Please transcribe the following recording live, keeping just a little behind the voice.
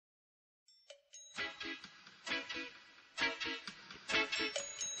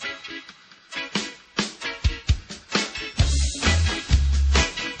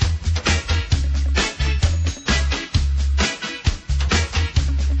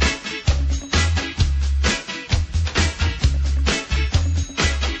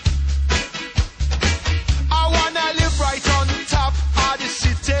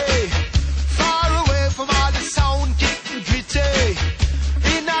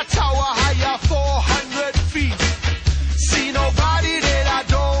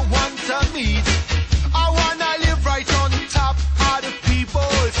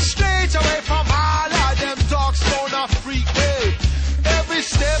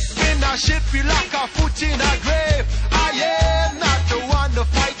a shit feel like a foot in a grave. I am not the one to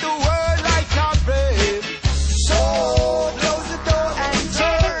fight the world like a brave. So close the door and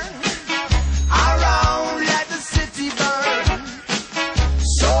turn around, let the city burn.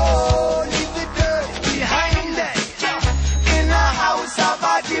 So leave the dirt behind it in a house of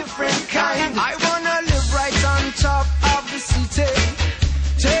a different kind. I wanna live right on top of the city.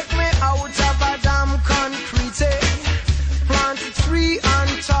 Take me out of a damn concrete. Plant a tree on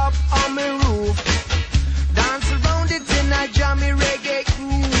top of my roof. Dance around it in a jammy reggae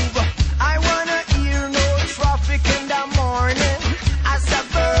groove. I wanna hear no traffic in the morning. As I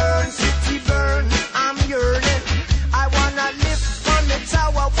burn, city burn, I'm yearning. I wanna live on the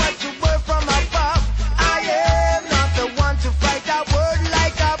tower, watch the world from above. I am not the one to fight that word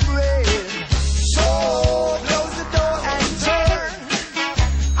like a brave. So close the door and turn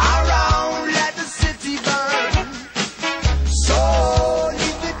around, let the city burn. So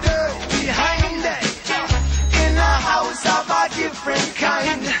leave the dirt behind it in a house of a different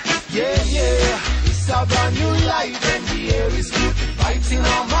kind. Yeah, yeah, it's a brand new life.